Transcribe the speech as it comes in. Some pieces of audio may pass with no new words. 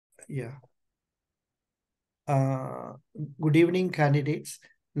Yeah. Good evening, candidates.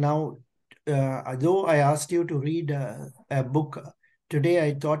 Now, though I asked you to read a book today,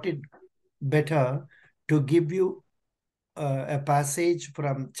 I thought it better to give you a passage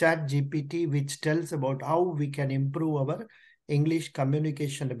from ChatGPT, which tells about how we can improve our English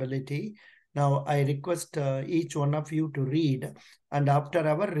communication ability. Now, I request each one of you to read, and after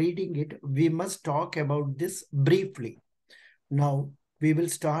our reading it, we must talk about this briefly. Now, we will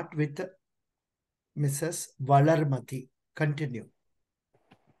start with Mrs. Valarmati. Continue.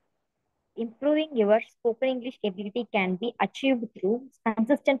 Improving your spoken English ability can be achieved through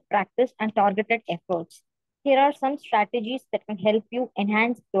consistent practice and targeted efforts. Here are some strategies that can help you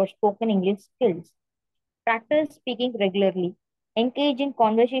enhance your spoken English skills. Practice speaking regularly. Engage in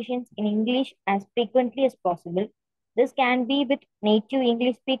conversations in English as frequently as possible. This can be with native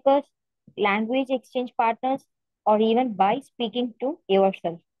English speakers, language exchange partners, or even by speaking to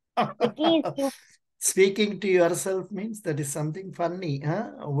yourself. The key is to Speaking to yourself means that is something funny.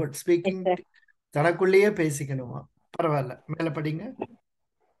 Huh? What speaking yes, தனக்குள்ளேயே பேசிக்கணுமா பரவாயில்ல மேல படிங்க.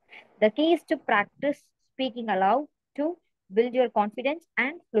 the key is to practice speaking aloud to build your confidence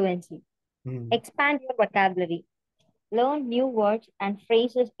and fluency. Expand your vocabulary. Learn new words and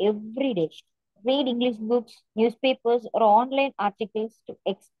phrases every day. Read English books, newspapers, or online articles to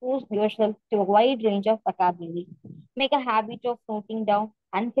expose yourself to a wide range of vocabulary. Make a habit of noting down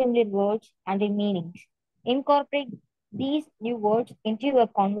unfamiliar words and their meanings. Incorporate these new words into your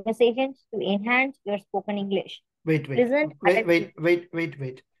conversations to enhance your spoken English. Wait.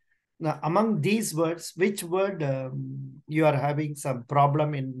 Now, among these words, which word you are having some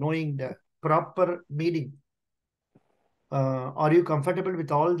problem in knowing the proper meaning? Are you comfortable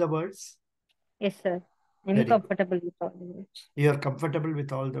with all the words? Yes, sir. I'm comfortable with all the words. You are comfortable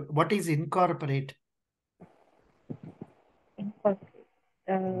with all the... What is incorporate? Incorporate.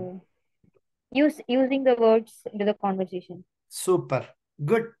 Using the words into the conversation. Super.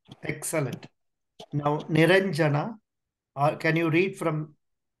 Good. Excellent. Now, Niranjana, can you read from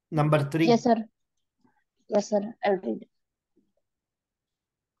number 3? Yes, sir. Yes, sir. I'll read.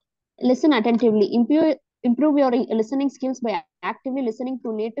 Listen attentively. Improve your listening skills by actively listening to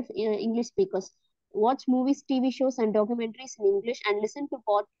native English speakers. Watch movies, TV shows, and documentaries in English and listen to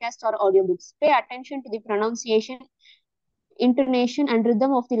podcasts or audiobooks. Pay attention to the pronunciation, intonation, and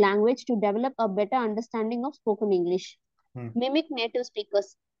rhythm of the language to develop a better understanding of spoken English. Mimic native speakers.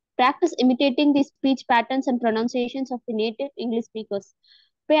 Practice imitating the speech patterns and pronunciations of the native English speakers.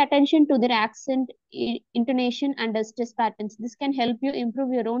 Pay attention to their accent, intonation, and stress patterns. This can help you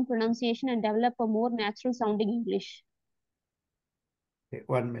improve your own pronunciation and develop a more natural sounding English. Okay,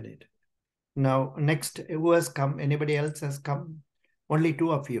 1 minute. Now, next, who has come? Anybody else has come? Only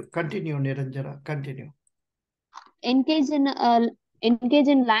 2 of you. Continue, Niranjana. Continue. Engage in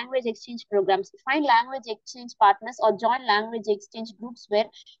language exchange programs. Find language exchange partners or join language exchange groups where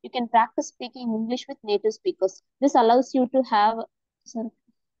you can practice speaking English with native speakers. This allows you to have... Sorry.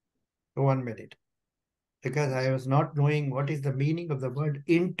 1 minute. Because I was not knowing what is the meaning of the word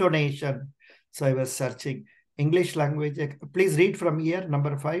intonation. So I was searching. English language. Please read from here,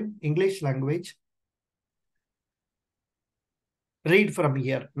 number 5. English language. Read from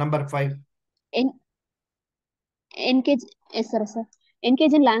here, number 5. Engage, yes, sir.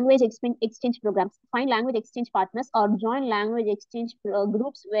 Engage in language exchange programs. Find language exchange partners or join language exchange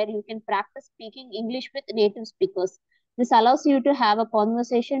groups where you can practice speaking English with native speakers. This allows you to have a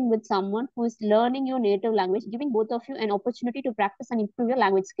conversation with someone who is learning your native language, giving both of you an opportunity to practice and improve your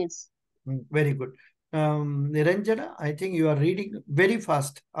language skills. Very good. Niranjana, I think you are reading very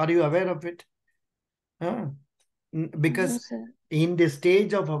fast. Are you aware of it? Because in the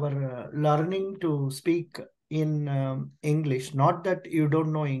stage of our learning to speak in English, not that you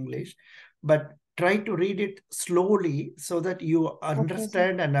don't know English, but try to read it slowly so that you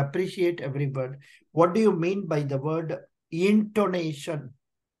understand and appreciate every word. What do you mean by the word intonation?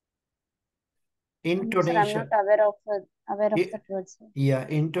 Intonation. Sir, I'm not aware of that word, sir. Yeah,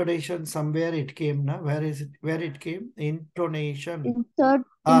 intonation, somewhere it came, na? Where is it? Where it came? Intonation. In third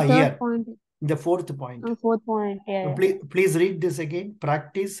point. The 4th point. 4th point, yeah. Please read this again.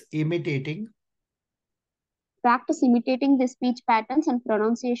 Practice imitating the speech patterns and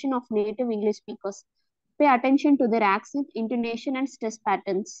pronunciation of native English speakers. Pay attention to their accent, intonation, and stress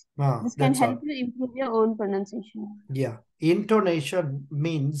patterns. This can help you improve your own pronunciation. Yeah. Intonation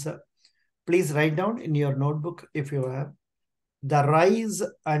means, please write down in your notebook if you have, the rise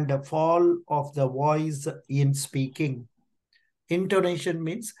and the fall of the voice in speaking. Intonation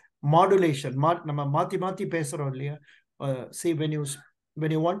means modulation. See, when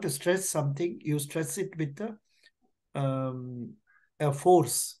you want to stress something, you stress it with a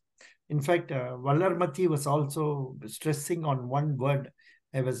force. In fact, Vallarmati was also stressing on one word.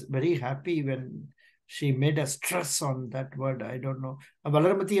 I was very happy when she made a stress on that word. I don't know.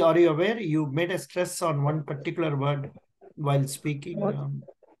 Vallarmati, are you aware? You made a stress on one particular word while speaking. No,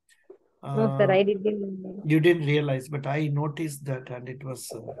 sir, I didn't know. You didn't realize, but I noticed that, and it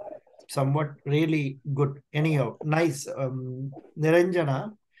was somewhat really good. Anyhow, nice.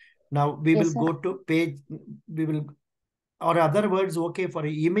 Niranjana, now we Yes, will sir. go to page, we will, or other words, okay, for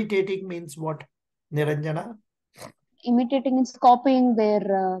imitating means what, Niranjana? Imitating is copying their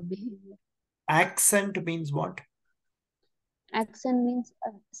behavior. Accent means what? Accent means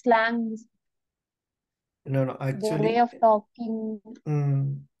slang, No, their actually, way of talking.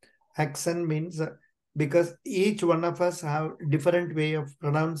 accent means because each one of us have different way of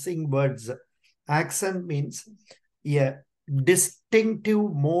pronouncing words. Accent means a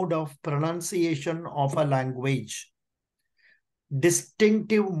distinctive mode of pronunciation of a language.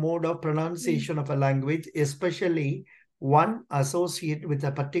 Distinctive mode of pronunciation of a language, especially one associated with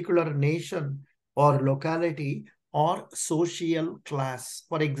a particular nation or locality or social class.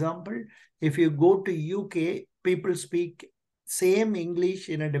 For example, if you go to UK, people speak same English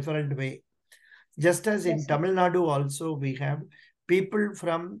in a different way. Just as in Tamil Nadu also, we have people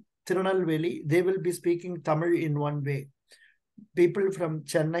from Tirunelveli, they will be speaking Tamil in one way. People from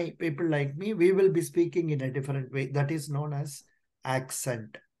Chennai, people like me, we will be speaking in a different way. That is known as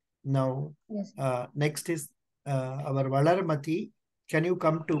accent. Now, next is our Vallarmati. Can you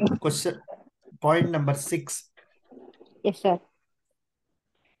come to question point number 6? Yes, sir.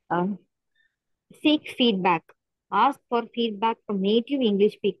 Seek feedback. Ask for feedback from native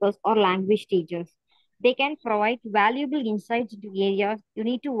English speakers or language teachers. They can provide valuable insights into areas you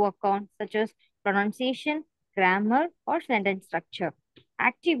need to work on, such as pronunciation, grammar, or sentence structure.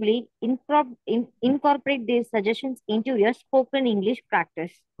 Actively incorporate these suggestions into your spoken English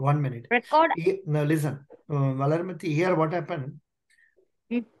practice. 1 minute. Record. Now listen, Vallarmati, here what happened?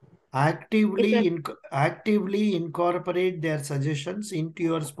 Yes, Actively incorporate their suggestions into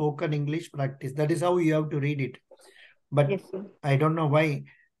your spoken English practice. That is how you have to read it. But yes, sir. I don't know why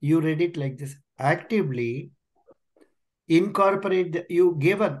you read it like this. Actively incorporate, you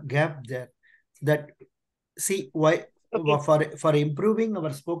gave a gap there. That, see, why for improving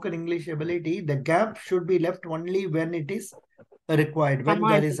our spoken English ability, the gap should be left only when it is required. When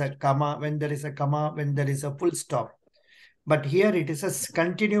there is a comma, when there is a full stop. But here it is a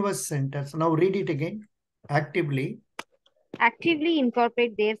continuous sentence. Now read it again. Actively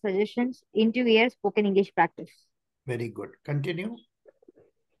incorporate their suggestions into your spoken English practice. Very good. Continue.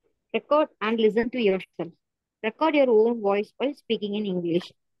 Record and listen to yourself. Record your own voice while speaking in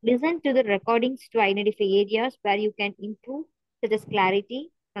English. Listen to the recordings to identify areas where you can improve, such as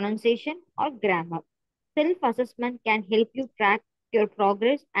clarity, pronunciation, or grammar. Self-assessment can help you track your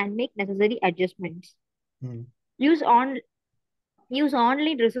progress and make necessary adjustments. Use online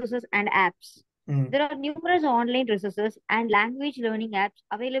resources and apps. There are numerous online resources and language learning apps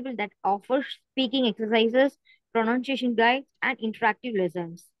available that offer speaking exercises, pronunciation guides, and interactive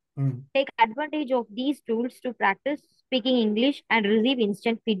lessons. Take advantage of these tools to practice speaking English and receive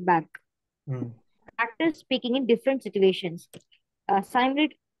instant feedback. Practice speaking in different situations.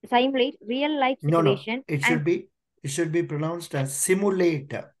 Simulate real life situation. No, it should be pronounced as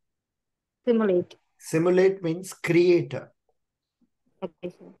simulate. Simulate. Simulate means create. Okay,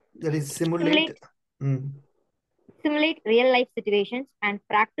 sir. That is simulate. Simulate real life situations and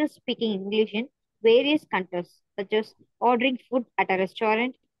practice speaking English in various contexts, such as ordering food at a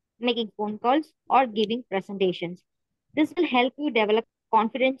restaurant, making phone calls, or giving presentations. This will help you develop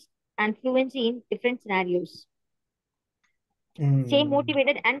confidence and fluency in different scenarios. Stay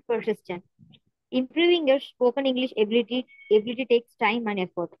motivated and persistent. Improving your spoken English ability takes time and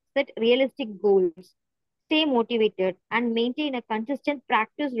effort. Set realistic goals. Stay motivated and maintain a consistent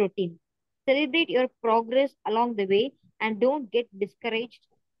practice routine. Celebrate your progress along the way and don't get discouraged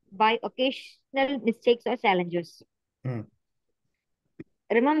by occasional mistakes or challenges.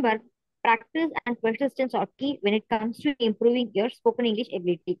 Remember, practice and persistence are key when it comes to improving your spoken English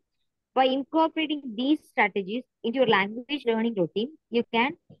ability. By incorporating these strategies into your language learning routine, you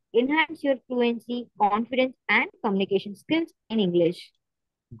can enhance your fluency, confidence, and communication skills in English.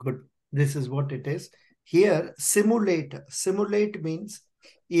 Good. This is what it is. Here, simulate. Simulate means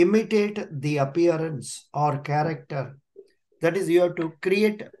imitate the appearance or character. That is, you have to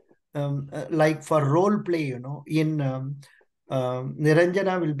create, like for role play, in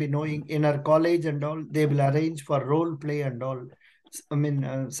Niranjana will be knowing in her college and all, they will arrange for role play and all. I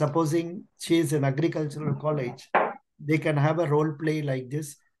mean, supposing she is in agricultural college, they can have a role play like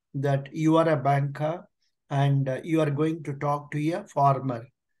this, that you are a banker and you are going to talk to a farmer.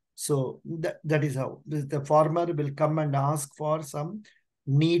 So that is how the farmer will come and ask for some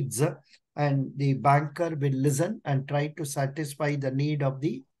needs, and the banker will listen and try to satisfy the need of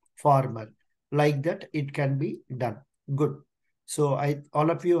the farmer. Like that, it can be done. Good. So all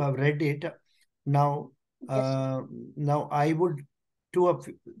of you have read it. Now, now I would, two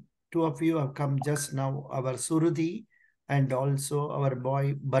of you have come just now, our Suruthi and also our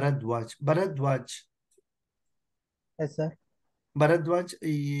boy Bharadwaj. Bharadwaj. Yes, sir. Bharadwaj,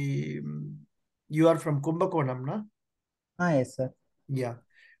 you are from Kumbakonam, na? Yes, sir. Yeah.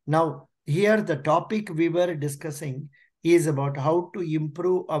 Now, here the topic we were discussing is about how to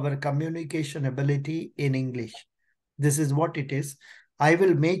improve our communication ability in English. This is what it is. I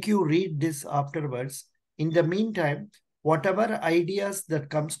will make you read this afterwards. In the meantime, whatever ideas that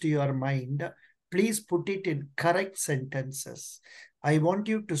comes to your mind, please put it in correct sentences. I want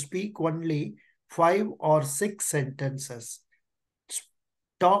you to speak only 5 or 6 sentences.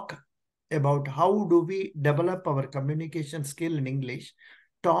 Talk about how do we develop our communication skill in English.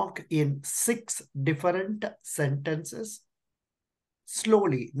 Talk in 6 different sentences.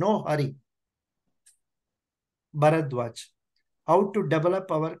 Slowly, no hurry. Bharadwaj, how to develop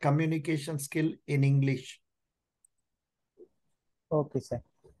our communication skill in English. Okay, sir.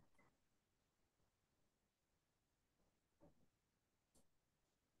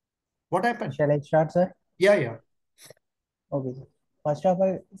 What happened? Shall I start, sir? Yeah. Okay. First of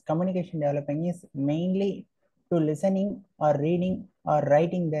all, communication developing is mainly to listening or reading or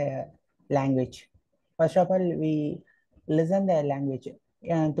writing the language. First of all, we listen the language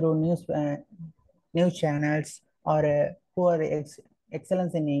through news channels or who are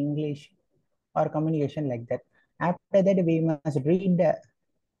excellence in English or communication like that. After that, we must read the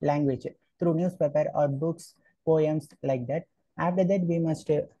language through newspaper or books, poems like that. After that, we must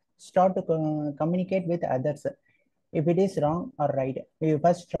start to communicate with others. If it is wrong or right, we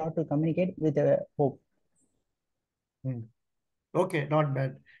first start to communicate with hope. Okay, not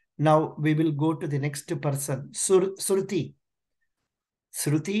bad. Now we will go to the next person, Suruthi.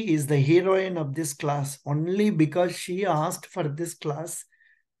 Suruthi is the heroine of this class. Only because she asked for this class,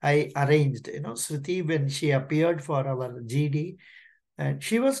 I arranged. Suruthi, when she appeared for our GD, and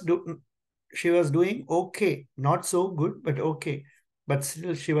she was doing okay, not so good, but okay. But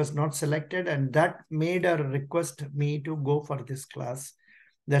still, she was not selected, and that made her request me to go for this class.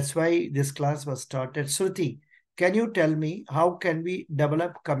 That's why this class was started. Suruthi, can you tell me how can we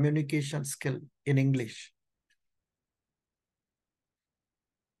develop communication skill in English?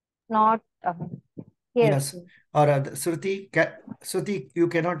 Not here. Yes. Or Shruti, you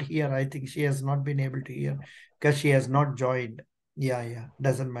cannot hear. I think she has not been able to hear because she has not joined. Yeah.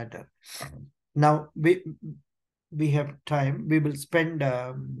 Doesn't matter. Now we have time. We will spend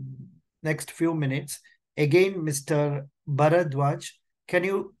next few minutes. Again, Mr. Bharadwaj, can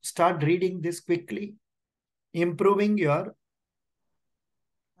you start reading this quickly? Improving your...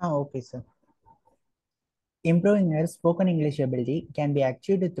 Okay, sir. Improving your spoken English ability can be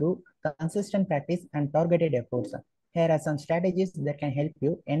achieved through consistent practice and targeted efforts. Here are some strategies that can help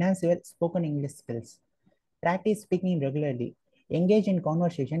you enhance your spoken English skills. Practice speaking regularly. Engage in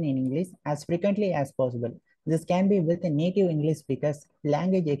conversation in English as frequently as possible. This can be with native English speakers,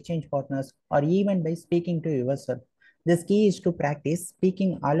 language exchange partners, or even by speaking to yourself. This key is to practice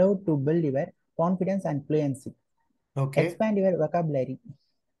speaking aloud to build your confidence and fluency. Okay. Expand your vocabulary.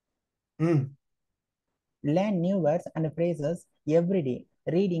 Learn new words and phrases every day.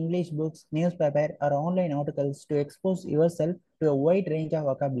 Read English books, newspaper, or online articles to expose yourself to a wide range of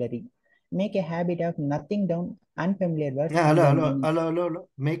vocabulary. Make a habit of noting down unfamiliar words. Hello.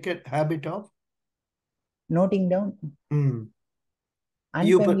 Make a habit of noting down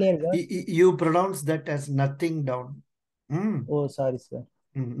unfamiliar words. You pronounce that as nothing down. Oh, sorry, sir.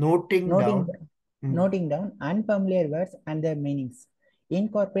 Noting down unfamiliar words and their meanings.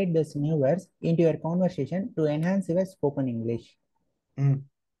 Incorporate these new words into your conversation to enhance your spoken English.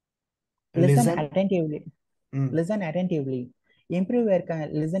 Listen attentively. Listen attentively. Improve your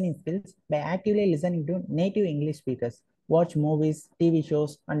listening skills by actively listening to native English speakers. Watch movies, TV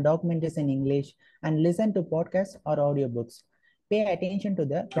shows, and documentaries in English, and listen to podcasts or audiobooks. Pay attention to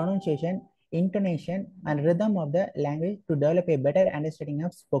the pronunciation, intonation, and rhythm of the language to develop a better understanding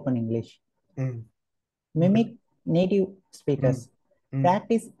of spoken English. Mimic native speakers.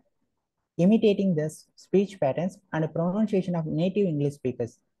 Practice imitating the speech patterns and pronunciation of native English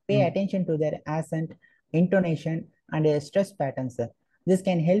speakers. Pay attention to their accent, intonation, and stress patterns. This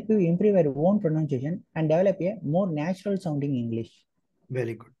can help you improve your own pronunciation and develop a more natural sounding English.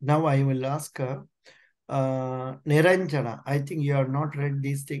 Very good. Now I will ask Niranjana. I think you have not read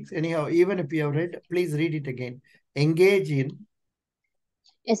these things. Anyhow, even if you have read, please read it again. Engage in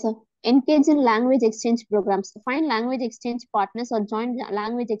Yes, sir. Engage in language exchange programs. Find language exchange partners or join the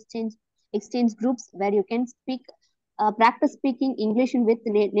language exchange groups where you can practice speaking English with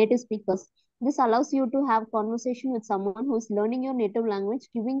native speakers. This allows you to have conversation with someone who is learning your native language,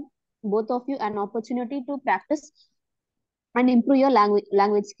 giving both of you an opportunity to practice and improve your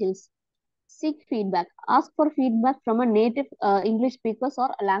language skills. Seek feedback. Ask for feedback from a native English speakers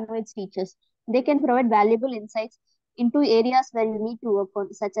or language teachers. They can provide valuable insights into areas where you need to work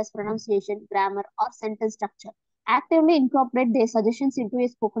on, such as pronunciation, grammar, or sentence structure. Actively incorporate their suggestions into a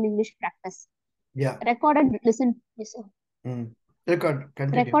spoken English practice. Yeah. Record and listen. Yes, sir. Record.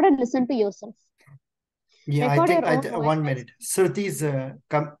 Continue. Record and listen to yourself. Yeah, Record I your own think voice 1 while minute. Sruti's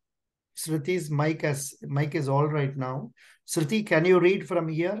mic is all right now. Shruti, can you read from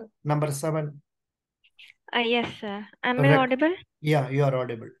here? Number 7. Yes, sir. Am I audible? Yeah, you are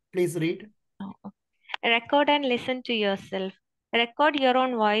audible. Please read. Record and listen to yourself. Record your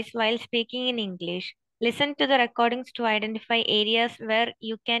own voice while speaking in English. Listen to the recordings to identify areas where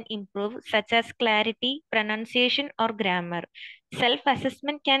you can improve, such as clarity, pronunciation, or grammar.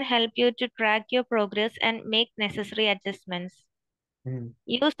 Self-assessment can help you to track your progress and make necessary adjustments.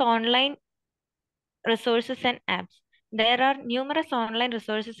 Use online resources and apps. There are numerous online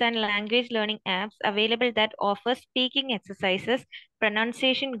resources and language learning apps available that offer speaking exercises,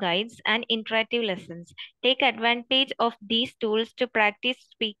 pronunciation guides, and interactive lessons. Take advantage of these tools to practice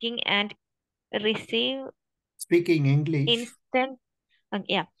speaking and receive English.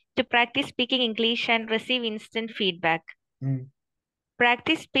 To practice speaking English and receive instant feedback.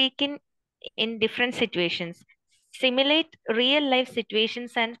 Practice speaking in different situations. Simulate real life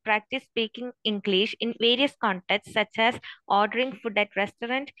situations and practice speaking English in various contexts, such as ordering food at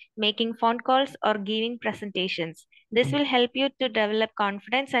restaurant, making phone calls, or giving presentations. This will help you to develop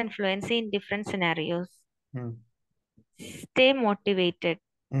confidence and fluency in different scenarios. Stay motivated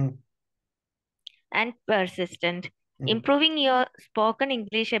and persistent. Improving your spoken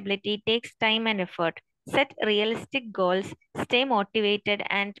English ability takes time and effort. Set realistic goals, stay motivated,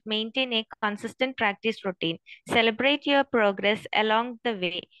 and maintain a consistent practice routine. Celebrate your progress along the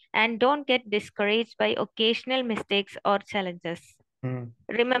way and don't get discouraged by occasional mistakes or challenges.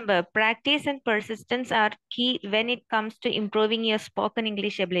 Remember, practice and persistence are key when it comes to improving your spoken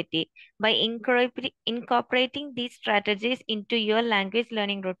English ability. By incorporating these strategies into your language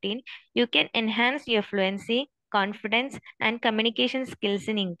learning routine, you can enhance your fluency, confidence, and communication skills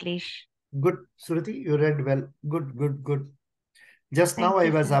in English. Good, Shruti, you read well. Good. Just now I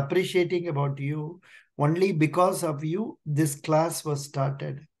was appreciating about you. Only because of you, this class was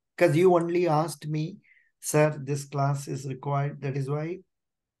started. Because you only asked me, sir, this class is required. That is why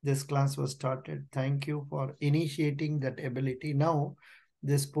this class was started. Thank you for initiating that ability. Now,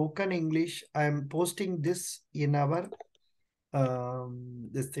 the spoken English, I am posting this in our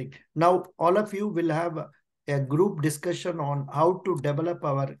this thing. Now, all of you will have a group discussion on how to develop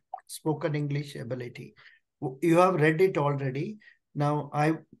our spoken English ability. You have read it already. Now,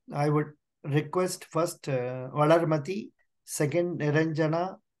 I would request first Valarmati, second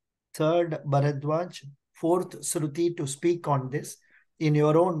Niranjana, third Bharadwaj, fourth Shruti to speak on this in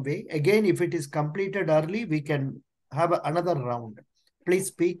your own way. Again, if it is completed early, we can have another round. Please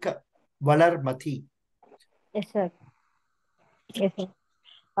speak, Valarmati. Yes, sir. Yes, sir.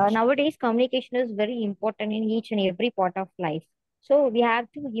 Nowadays, communication is very important in each and every part of life. So we have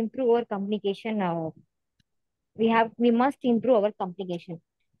to improve our communication. We must improve our communication.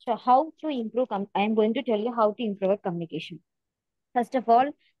 So how to improve? I am going to tell you how to improve our communication. First of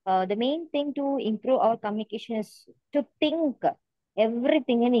all, the main thing to improve our communication is to think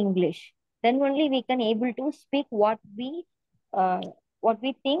everything in English. Then only we can able to speak uh, what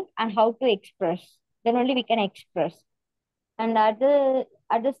we think and how to express. Then only we can express. And at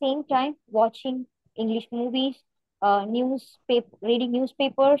the same time, watching English movies, reading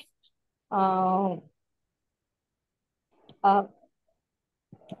newspapers, uh, uh,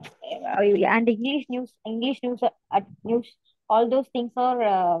 and English news. All those things are.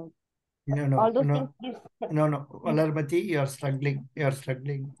 All those things. Valarmati, you are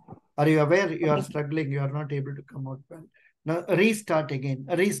struggling. Are you aware you are struggling? You are not able to come out well. Now restart again.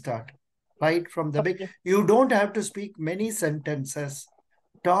 Restart. Right from the beginning. You don't have to speak many sentences.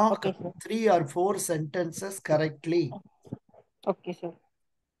 Talk 3 or 4 sentences correctly. Okay, sir.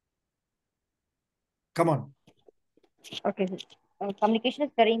 Come on. Okay, sir. Communication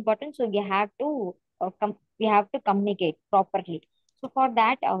is very important, so we have to communicate properly. So for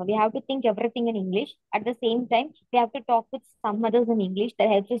that, we have to think everything in English. At the same time, we have to talk with some others in English. That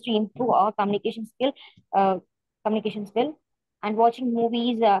helps us to improve our communication skill. And watching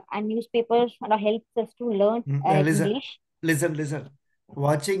movies and newspapers helps us to learn English. Listen.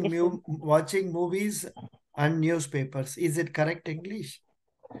 Watching Yes, watching movies and newspapers. Is it correct English?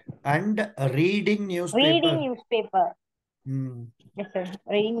 And reading reading newspaper. newspaper. Hmm. Yes, sir.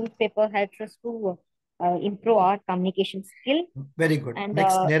 Reading newspaper helps us to improve our communication skill. Very good. And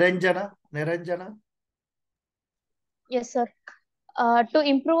Next, Niranjana. Niranjana. Yes, sir. To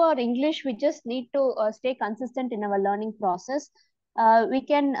improve our English, we just need to stay consistent in our learning process. We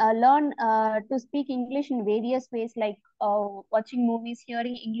can learn to speak English in various ways, like watching movies,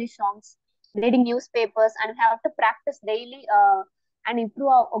 hearing English songs, reading newspapers, and we have to practice daily and improve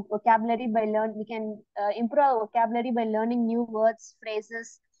our vocabulary by learn. We can improve our vocabulary by learning new words,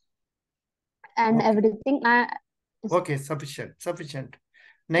 phrases, and Okay. everything. Okay, sufficient. Sufficient.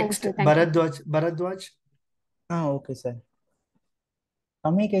 Thank Next, you. Thank you. Bharadwaj. Bharadwaj. Okay, sir.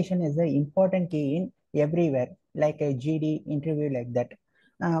 Communication is an important key in everywhere, like a GD interview, like that.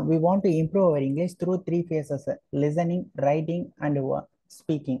 We want to improve our English through 3 phases: listening, writing, and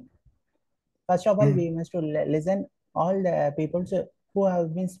speaking. First of all, we must listen all the people who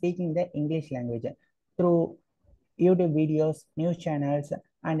have been speaking the English language through YouTube videos, news channels,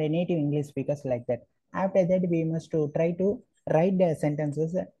 and native English speakers, like that. After that, we must try to write the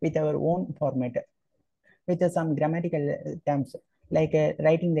sentences with our own format, with some grammatical terms, like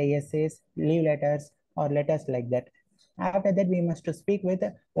writing the essays, leave letters, or letters, like that. After that, we must speak with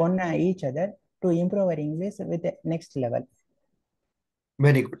one each other to improve our English with the next level.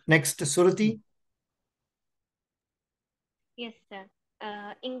 Very good. Next, Suruthi. Yes, sir.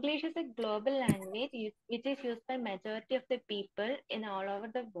 English is a global language which is used by majority of the people in all over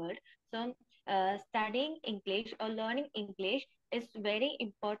the world. So, studying English or learning English is very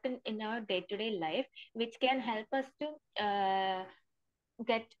important in our day-to-day life, which can help us to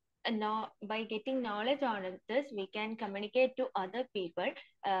get by getting knowledge on this, we can communicate to other people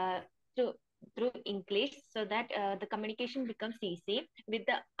to through English, so that the communication becomes easy with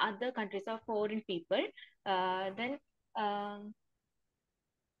the other countries or foreign people. Then.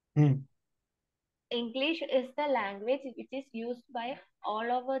 English is the language which is used by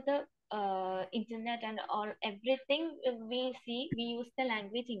all over the internet and all everything we see. We use the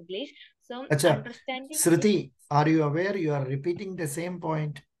language English. So Acha, understanding. Sruti, are you aware you are repeating the same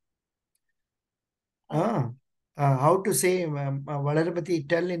point? How to say Valarapati,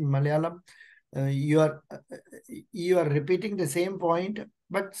 tell in Malayalam. You are repeating the same point,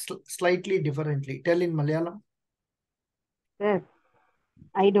 but slightly differently. Tell in Malayalam. Sir,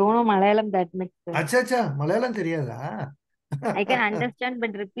 I don't know Malayalam that much, sir. Acha, Malayalam theriyada. I can understand,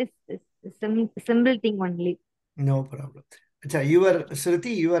 but replace simple thing only. No problem. Acha,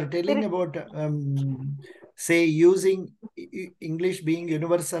 Shruti, you are telling about, say, using English being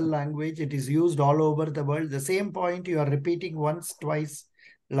universal language. It is used all over the world. The same point you are repeating once, twice,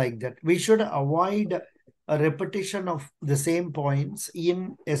 like that. We should avoid a repetition of the same points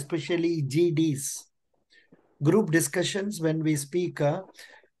in especially GDs. Group discussions, when we speak,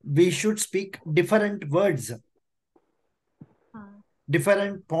 we should speak different words,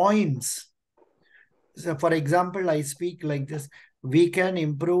 different points. So for example, I speak like this. We can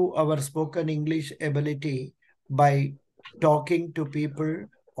improve our spoken English ability by talking to people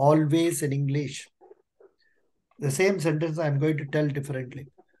always in English. The same sentence I'm going to tell differently.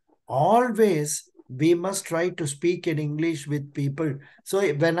 Always, we must try to speak in English with people. So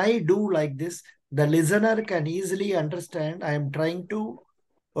when I do like this, the listener can easily understand I am trying to,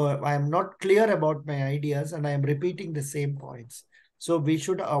 I am not clear about my ideas and I am repeating the same points. So we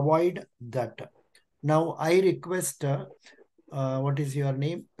should avoid that. Now I request, what is your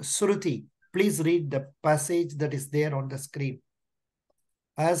name? Suruthi, please read the passage that is there on the screen.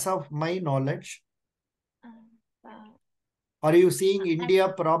 As of my knowledge, are you seeing India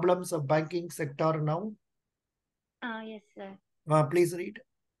problems of banking sector now? Yes, sir. Please read.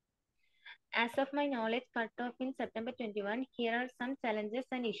 As of my knowledge, cut off in September 21, here are some challenges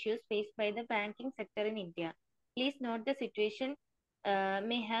and issues faced by the banking sector in India. Please note the situation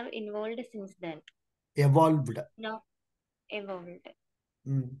may have evolved since then. Evolved. No, evolved.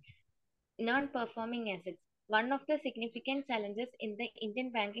 Non-performing assets. One of the significant challenges in the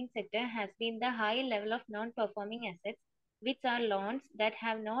Indian banking sector has been the high level of non-performing assets, which are loans that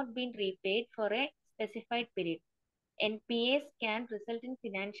have not been repaid for a specified period. NPAs can result in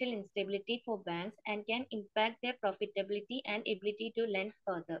financial instability for banks and can impact their profitability and ability to lend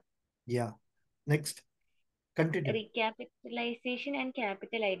further. Yeah. Next. Continue. Recapitalization and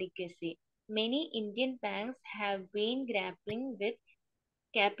capital adequacy. Many Indian banks have been grappling with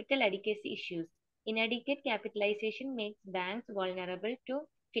capital adequacy issues. Inadequate capitalization makes banks vulnerable to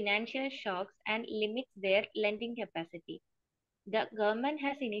financial shocks and limits their lending capacity. The government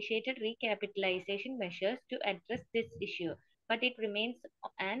has initiated recapitalization measures to address this issue. but it remains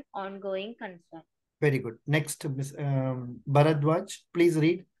an ongoing concern. Very good. Next, Ms. Bharadwaj, please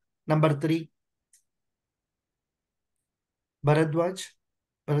read number 3.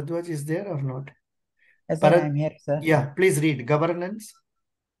 Bharadwaj is there or not? Yes, sir, I'm here, sir. Yeah, please read. Governance.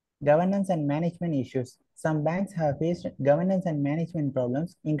 Governance and management issues. Some banks have faced governance and management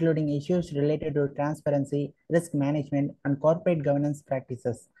problems, including issues related to transparency, risk management, and corporate governance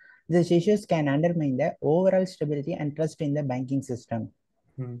practices. These issues can undermine the overall stability and trust in the banking system.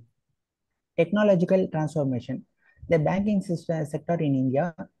 Technological transformation. The banking sector in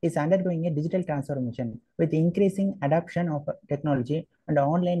India is undergoing a digital transformation with increasing adoption of technology and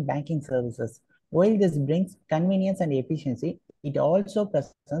online banking services. While this brings convenience and efficiency, it also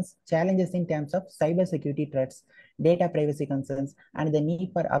presents challenges in terms of cybersecurity threats, data privacy concerns, and the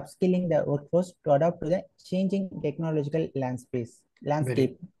need for upskilling the workforce to adapt to the changing technological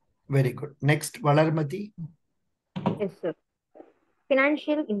landscape. Very good. Next, Valarmati. Yes, sir.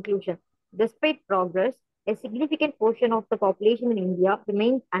 Financial inclusion. Despite progress, a significant portion of the population in India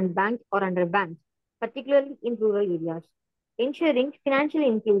remains unbanked or underbanked, particularly in rural areas. Ensuring financial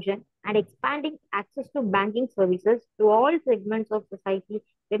inclusion and expanding access to banking services to all segments of society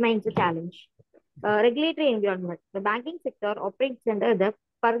remains a challenge. Regulatory environment. The banking sector operates under the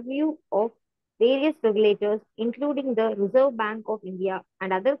purview of various regulators, including the Reserve Bank of India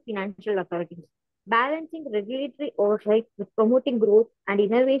and other financial authorities. Balancing regulatory oversight with promoting growth and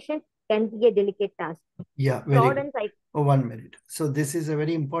innovation can be a delicate task. Yeah, very good. 1 minute. So this is a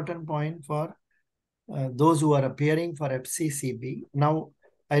very important point for those who are appearing for FCCB. Now,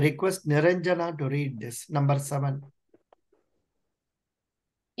 I request Niranjana to read this, number 7.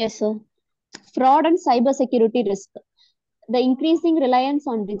 Yes, sir. Fraud and cybersecurity risk. The increasing reliance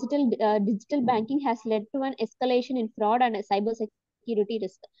on digital banking has led to an escalation in fraud and cybersecurity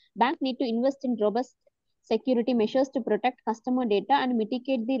risk. Banks need to invest in robust security measures to protect customer data and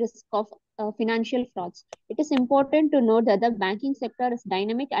mitigate the risk of financial frauds. It is important to note that the banking sector is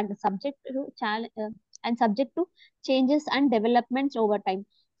dynamic and subject to changes and developments over time.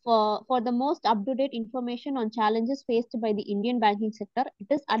 For the most up-to-date information on challenges faced by the Indian banking sector, it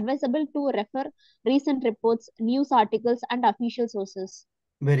is advisable to refer recent reports, news articles, and official sources.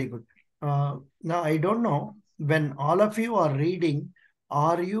 Very good. Now, I don't know, when all of you are reading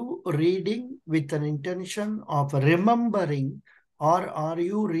with an intention of remembering, or are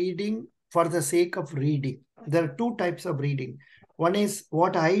you reading for the sake of reading? There are 2 types of reading. One is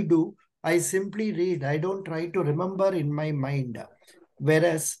what I do. I simply read. I don't try to remember in my mind.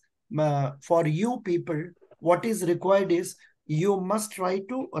 Whereas for you people, what is required is you must try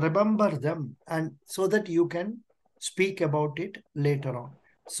to remember them, and so that you can speak about it later on.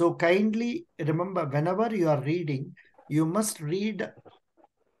 So kindly remember, whenever you are reading, you must read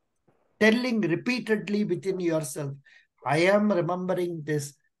telling repeatedly within yourself, I am remembering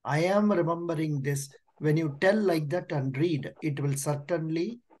this, I am remembering this. When you tell like that and read, it will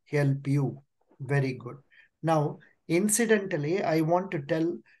certainly help you. Very good. Now, incidentally, I want to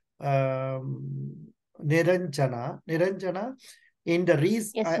tell Niranjana, in the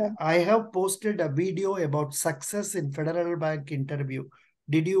Yes, I have posted a video about success in Federal Bank interview.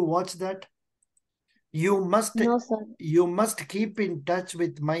 Did you watch that? No, sir. You must keep in touch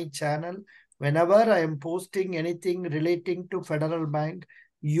with my channel. Whenever I am posting anything relating to Federal Bank,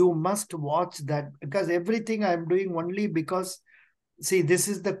 you must watch that, because everything I am doing only because, see, this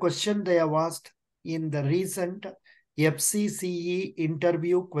is the question they have asked in the recent FCCE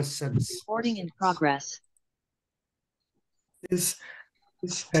interview questions. Recording in progress. This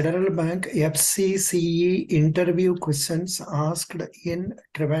Federal Bank FCCE interview questions asked in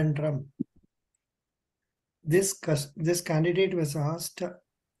Trivandrum. This candidate was asked,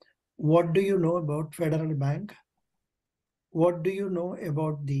 what do you know about Federal Bank? What do you know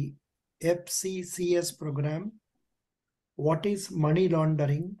about the FCCS program? What is money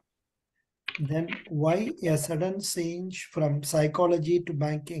laundering? Then why a sudden change from psychology to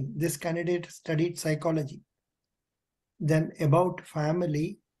banking? This candidate studied psychology. Then about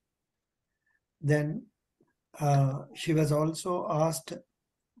family. Then she was also asked,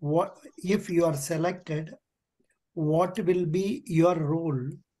 what if you are selected, what will be your role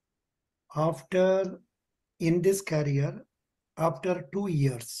in this career after 2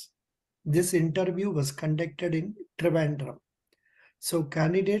 years? This interview was conducted in Trivandrum. So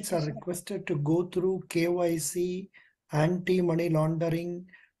candidates are requested to go through KYC, anti-money laundering,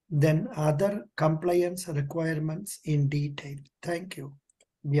 then other compliance requirements in detail. Thank you.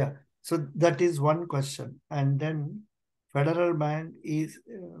 Yeah, so that is one question. And then Federal Bank is,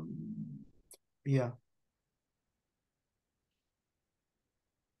 yeah,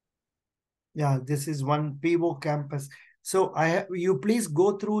 this is one PO campus. So you please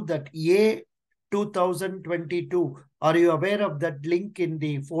go through that A 2022. Are you aware of that link in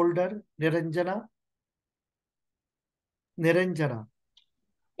the folder, Niranjana? Niranjana.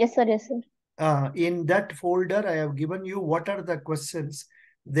 Yes, sir. Yes, sir. In that folder, I have given you what are the questions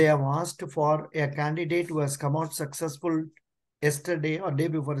they have asked for a candidate who has come out successful yesterday or day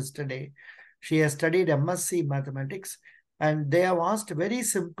before yesterday. She has studied MSc Mathematics and they have asked very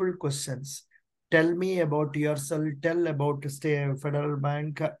simple questions. Tell me about yourself, tell about Federal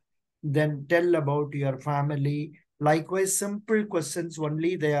Bank, then tell about your family. Likewise, simple questions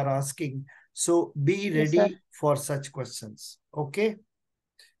only they are asking. So be ready Yes, for such questions. Okay?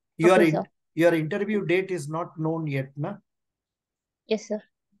 Okay, sir. Your interview date is not known yet, na? Yes, sir.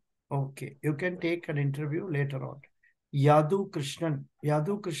 Okay, you can take an interview later on. Yadu Krishnan.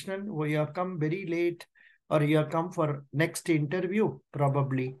 Yadu Krishnan, you have come very late or you have come for next interview,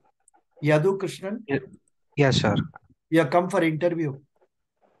 probably. Yadu Krishnan? Yes, sir. You have come for interview?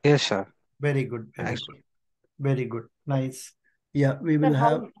 Yes, sir. Very good. Very good. Very good. Nice. Yeah, we will Sir,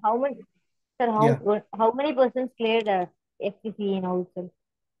 have... How many, sir, how many persons cleared FCCE now, sir?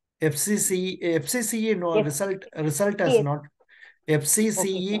 FCCE no, result has not.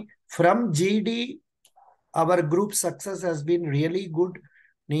 FCCE Okay, from GD, our group success has been really good.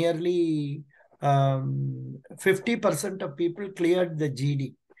 Nearly 50% of people cleared the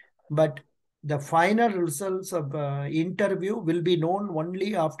GD. But the final results of interview will be known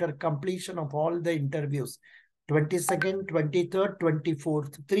only after completion of all the interviews. 22nd, 23rd,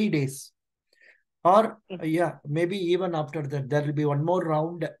 24th, 3 days. Or, yeah, maybe even after that, there will be one more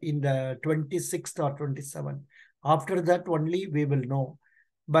round in the 26th or 27th. After that only we will know.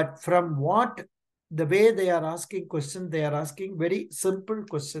 But from the way they are asking questions, they are asking very simple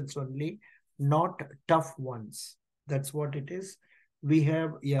questions only, not tough ones. That's what it is. We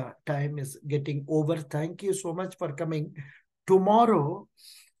have, time is getting over. Thank you so much for coming. Tomorrow,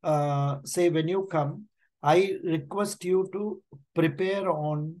 say when you come, I request you to prepare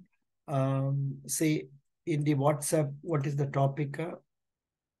on say in the WhatsApp, what is the topic?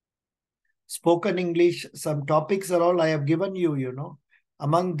 Spoken English, some topics are all I have given you,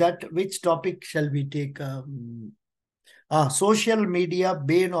 Among that, which topic shall we take? Social media,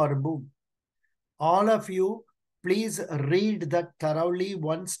 bane or boon. All of you, please read that thoroughly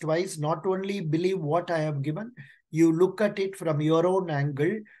once, twice. Not only believe what I have given, you look at it from your own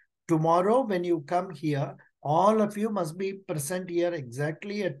angle. Tomorrow, when you come here, all of you must be present here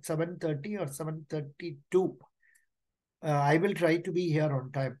exactly at 7:30 or 7:32. I will try to be here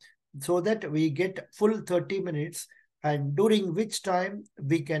on time so that we get full 30 minutes and during which time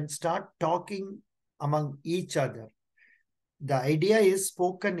we can start talking among each other. The idea is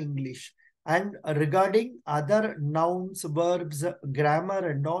spoken English. And regarding other nouns, verbs, grammar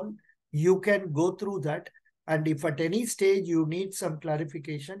and all, you can go through that. And if at any stage you need some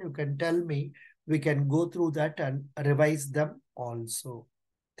clarification, you can tell me. We can go through that and revise them also.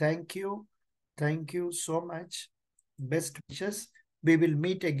 Thank you. Thank you so much. Best wishes. We will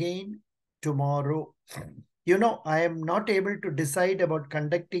meet again tomorrow. I am not able to decide about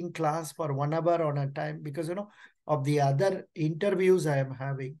conducting class for 1 hour on a time because, of the other interviews I am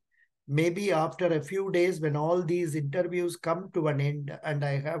having. Maybe after a few days when all these interviews come to an end and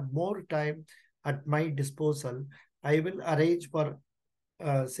I have more time at my disposal, I will arrange for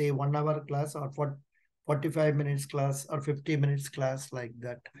say 1 hour class or for 45 minutes class or 50 minutes class like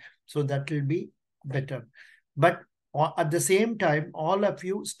that. So that will be better. But at the same time, all of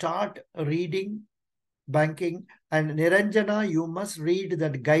you start reading banking. And Niranjana, you must read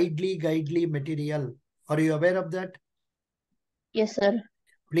that guidely material. Are you aware of that? Yes, sir.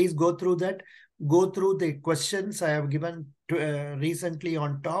 Please go through that. Go through the questions I have given recently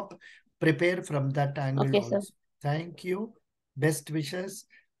on top. Prepare from that angle also. Sir. Thank you. Best wishes.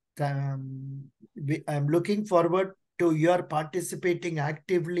 I'm looking forward to your participating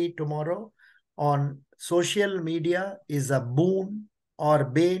actively tomorrow on social media is a boon or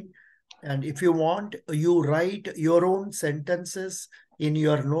bane. And if you want, you write your own sentences in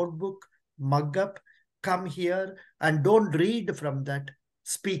your notebook, mug up, come here and don't read from that.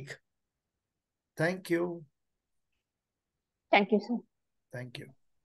 Speak. Thank you. Thank you, sir. Thank you.